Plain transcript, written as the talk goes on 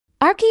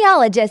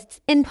Archaeologists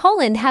in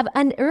Poland have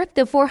unearthed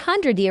a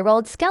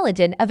 400-year-old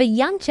skeleton of a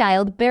young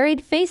child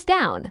buried face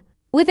down,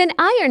 with an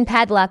iron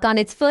padlock on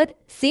its foot,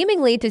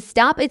 seemingly to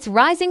stop its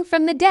rising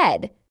from the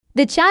dead.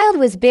 The child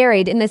was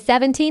buried in the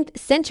 17th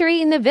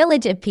century in the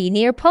village of P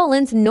near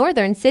Poland's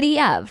northern city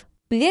of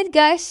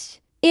Bydgoszcz,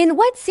 in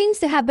what seems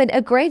to have been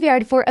a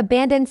graveyard for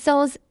abandoned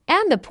souls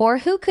and the poor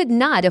who could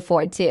not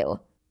afford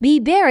to be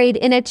buried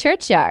in a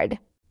churchyard.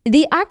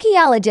 The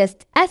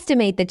archaeologists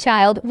estimate the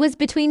child was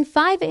between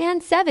 5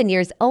 and 7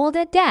 years old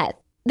at death.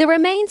 The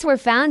remains were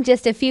found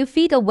just a few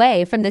feet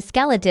away from the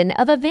skeleton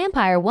of a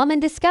vampire woman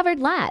discovered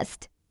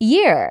last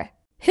year,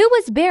 who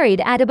was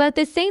buried at about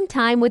the same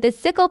time with a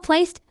sickle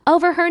placed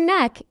over her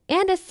neck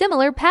and a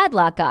similar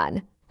padlock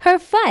on her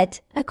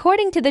foot,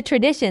 according to the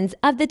traditions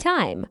of the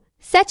time.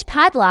 Such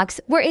padlocks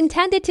were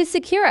intended to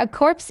secure a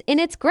corpse in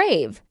its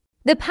grave.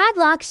 The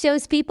padlock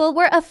shows people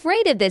were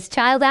afraid of this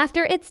child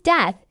after its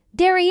death.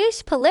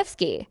 Dariusz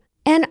Polewski,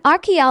 an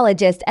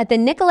archaeologist at the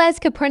Nicolaus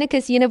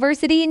Copernicus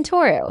University in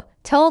Toru,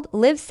 told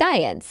Live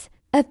Science.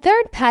 A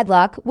third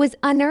padlock was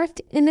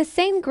unearthed in the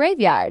same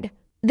graveyard,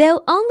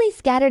 though only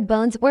scattered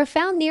bones were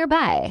found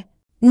nearby.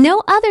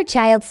 No other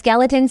child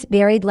skeletons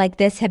buried like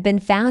this have been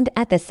found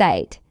at the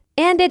site,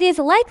 and it is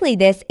likely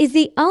this is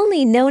the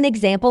only known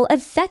example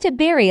of such a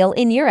burial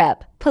in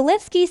Europe,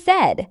 Polewski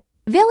said.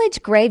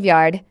 Village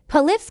Graveyard.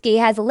 Polewski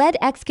has led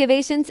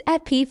excavations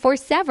at P for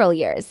several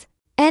years,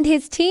 and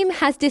his team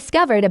has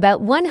discovered about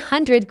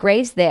 100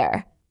 graves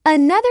there.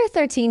 Another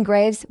 13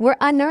 graves were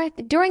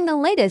unearthed during the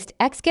latest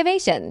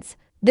excavations.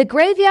 The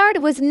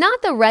graveyard was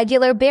not the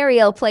regular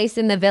burial place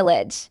in the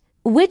village,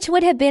 which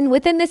would have been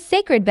within the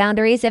sacred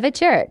boundaries of a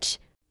church,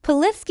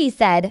 Polewski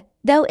said,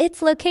 though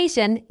its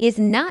location is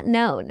not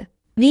known.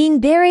 Being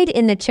buried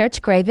in the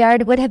church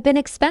graveyard would have been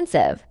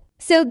expensive,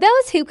 so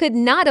those who could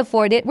not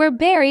afford it were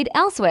buried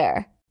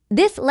elsewhere.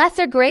 This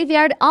lesser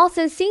graveyard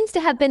also seems to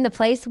have been the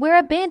place where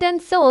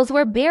abandoned souls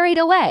were buried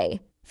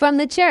away from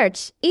the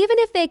church, even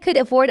if they could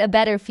afford a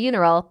better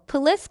funeral,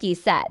 Polewski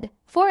said.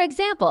 For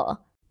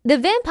example, the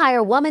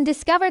vampire woman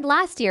discovered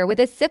last year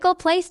with a sickle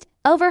placed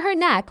over her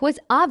neck was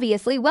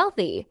obviously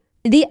wealthy.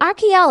 The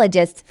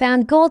archaeologists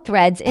found gold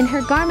threads in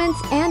her garments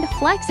and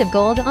flecks of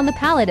gold on the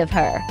palate of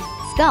her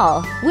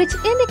skull, which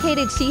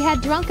indicated she had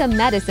drunk a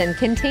medicine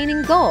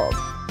containing gold.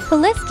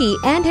 Polewski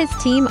and his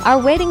team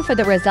are waiting for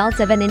the results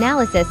of an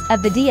analysis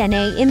of the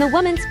DNA in the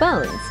woman's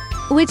bones,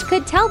 which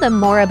could tell them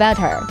more about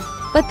her.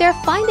 But their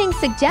findings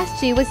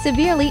suggest she was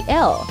severely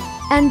ill.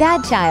 And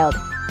that child.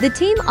 The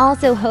team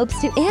also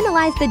hopes to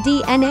analyze the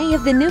DNA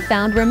of the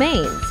newfound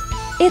remains.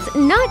 It's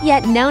not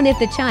yet known if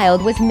the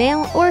child was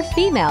male or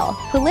female,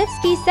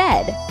 Polewski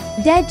said.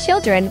 Dead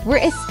children were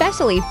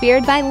especially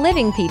feared by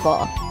living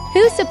people,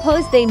 who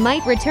supposed they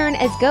might return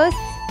as ghosts,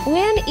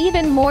 when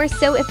even more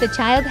so if the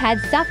child had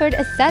suffered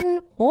a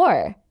sudden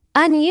or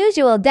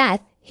unusual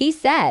death, he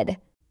said.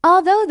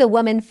 Although the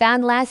woman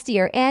found last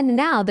year and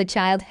now the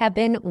child have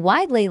been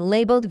widely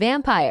labeled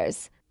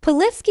vampires,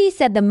 Polewski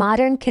said the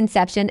modern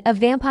conception of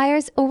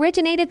vampires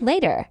originated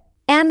later,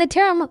 and the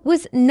term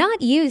was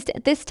not used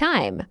at this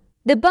time.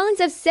 The bones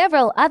of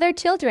several other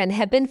children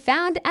have been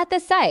found at the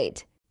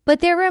site, but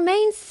their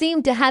remains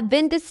seem to have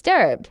been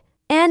disturbed,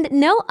 and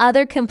no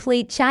other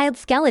complete child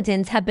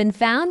skeletons have been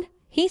found,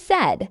 he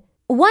said.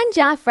 One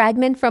jaw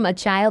fragment from a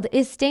child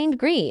is stained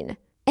green,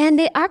 and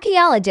the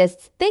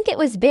archaeologists think it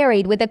was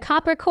buried with a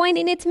copper coin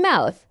in its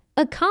mouth,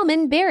 a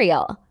common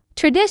burial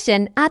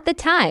tradition at the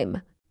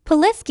time.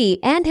 Polewski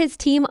and his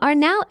team are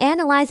now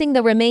analyzing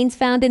the remains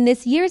found in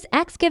this year's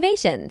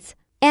excavations,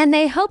 and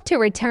they hope to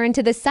return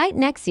to the site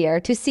next year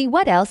to see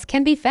what else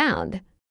can be found.